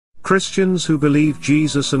Christians who believe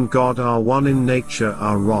Jesus and God are one in nature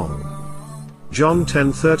are wrong. John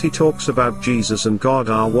 10:30 talks about Jesus and God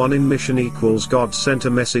are one in mission equals God sent a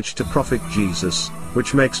message to Prophet Jesus,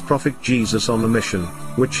 which makes Prophet Jesus on the mission,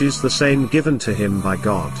 which is the same given to him by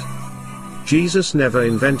God. Jesus never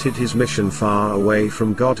invented his mission far away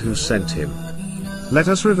from God who sent him. Let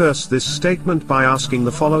us reverse this statement by asking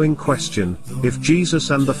the following question: if Jesus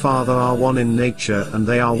and the Father are one in nature and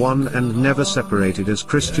they are one and never separated as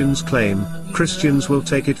Christians claim, Christians will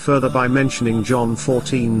take it further by mentioning John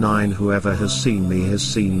 14:9, whoever has seen me has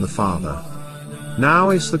seen the Father.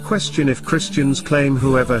 Now is the question, if Christians claim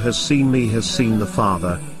whoever has seen me has seen the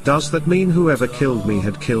Father, does that mean whoever killed me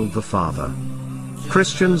had killed the Father?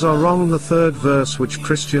 Christians are wrong. The third verse which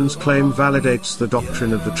Christians claim validates the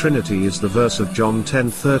doctrine of the Trinity is the verse of John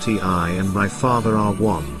 10:30, I and my Father are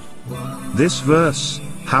one. This verse,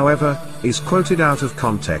 however, is quoted out of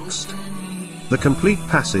context. The complete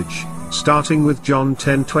passage, starting with John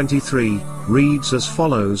 10:23, reads as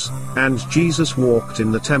follows, and Jesus walked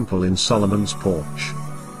in the temple in Solomon's porch.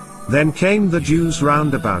 Then came the Jews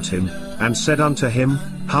round about him, and said unto him,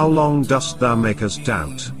 How long dost thou make us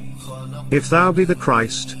doubt? If thou be the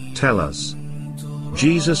Christ, tell us.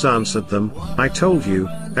 Jesus answered them, I told you,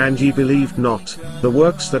 and ye believed not. The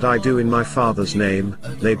works that I do in my Father's name,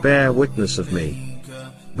 they bear witness of me.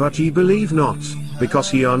 But ye believe not,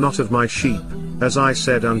 because ye are not of my sheep, as I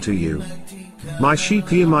said unto you. My sheep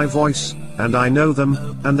hear my voice, and I know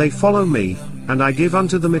them, and they follow me, and I give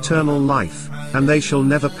unto them eternal life, and they shall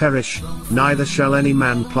never perish, neither shall any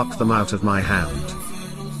man pluck them out of my hand.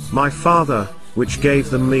 My Father, which gave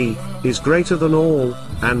them me, is greater than all,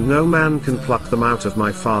 and no man can pluck them out of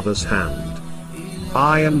my Father's hand.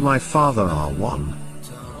 I and my Father are one.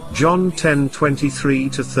 John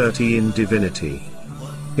 10:23-30 in divinity.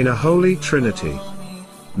 In a holy trinity.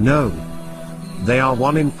 No. They are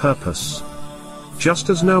one in purpose. Just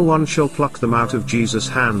as no one shall pluck them out of Jesus'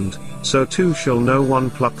 hand, so too shall no one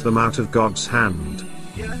pluck them out of God's hand.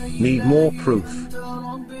 Need more proof?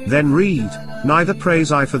 Then read, Neither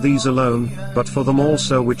praise I for these alone, but for them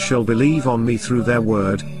also which shall believe on me through their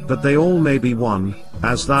word, that they all may be one,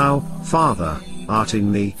 as thou, Father, art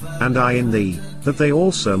in me, and I in thee, that they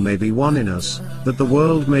also may be one in us, that the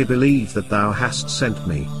world may believe that thou hast sent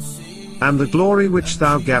me. And the glory which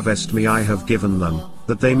thou gavest me I have given them,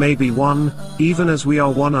 that they may be one, even as we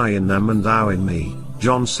are one, I in them and thou in me.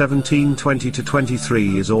 John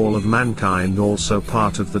 17:20-23 is all of mankind also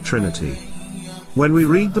part of the Trinity. When we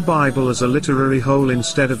read the Bible as a literary whole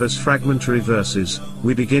instead of as fragmentary verses,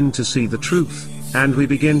 we begin to see the truth, and we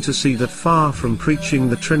begin to see that far from preaching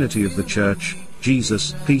the Trinity of the Church,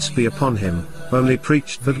 Jesus, peace be upon him, only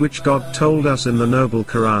preached that which God told us in the noble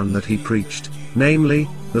Quran that he preached, namely,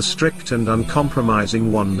 the strict and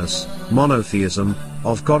uncompromising oneness, monotheism,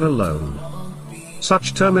 of God alone.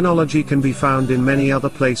 Such terminology can be found in many other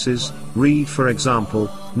places. Read for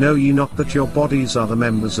example, Know ye not that your bodies are the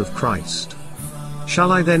members of Christ?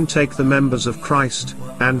 Shall I then take the members of Christ,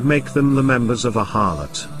 and make them the members of a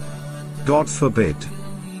harlot? God forbid.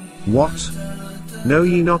 What? Know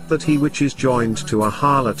ye not that he which is joined to a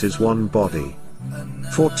harlot is one body?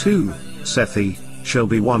 For two, saith he, shall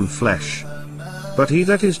be one flesh. But he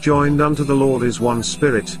that is joined unto the Lord is one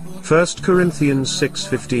spirit. 1 Corinthians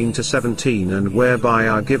 6:15-17 And whereby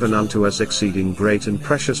are given unto us exceeding great and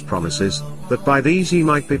precious promises, that by these ye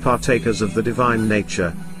might be partakers of the divine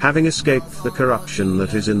nature, having escaped the corruption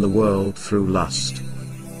that is in the world through lust.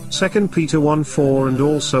 2 Peter 1:4 And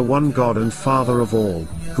also one God and Father of all,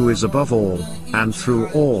 who is above all, and through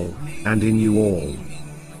all, and in you all.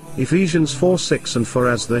 Ephesians 4:6 And for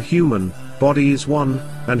as the human body is one,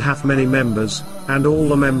 and hath many members, and all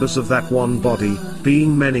the members of that one body,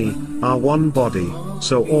 being many, are one body,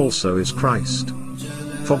 so also is Christ.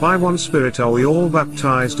 For by one Spirit are we all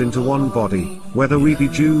baptized into one body, whether we be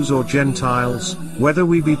Jews or Gentiles, whether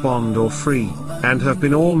we be bond or free, and have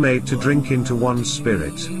been all made to drink into one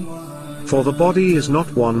Spirit. For the body is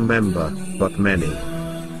not one member, but many.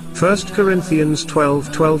 1 Corinthians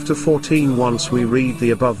 12:12-14 Once we read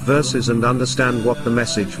the above verses and understand what the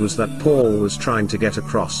message was that Paul was trying to get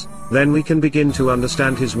across, then we can begin to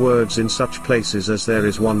understand his words in such places as there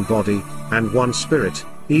is one body, and one Spirit,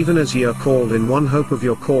 even as ye are called in one hope of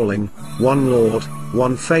your calling, one Lord,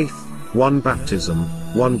 one faith, one baptism,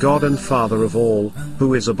 one God and Father of all,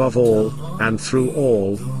 who is above all, and through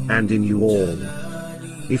all, and in you all.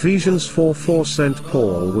 Ephesians 4:4 St.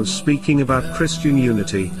 Paul was speaking about Christian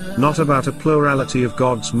unity, not about a plurality of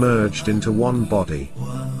gods merged into one body.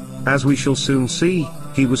 As we shall soon see,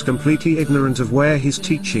 he was completely ignorant of where his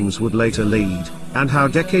teachings would later lead, and how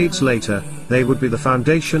decades later, they would be the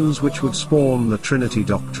foundations which would spawn the Trinity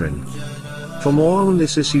doctrine. For more on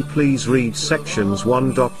this issue, please read sections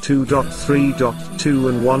 1.2.3.2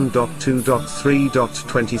 and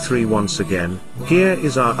 1.2.3.23 once again. Here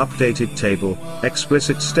is our updated table: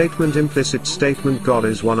 explicit statement, implicit statement, God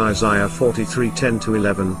is one, Isaiah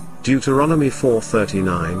 43:10-11, Deuteronomy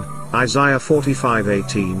 4:39, Isaiah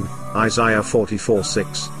 45:18, Isaiah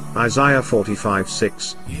 44:6, Isaiah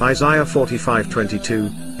 45:6, Isaiah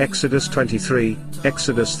 45:22, Exodus 23,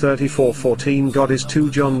 Exodus 34:14, God is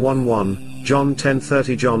 2, John 1:1, John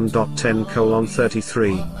 10:30, John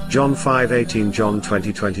 10:33, John 5:18, John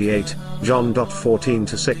 20:28, John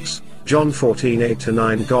 14:6, John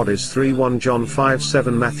 14:8-9, God is 3:1, John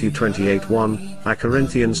 5:7, Matthew 28:1, I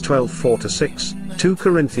Corinthians 12:4-6, 2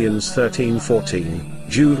 Corinthians 13:14,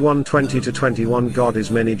 Jude 1:20-21, God is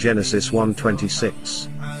many, Genesis 1:26.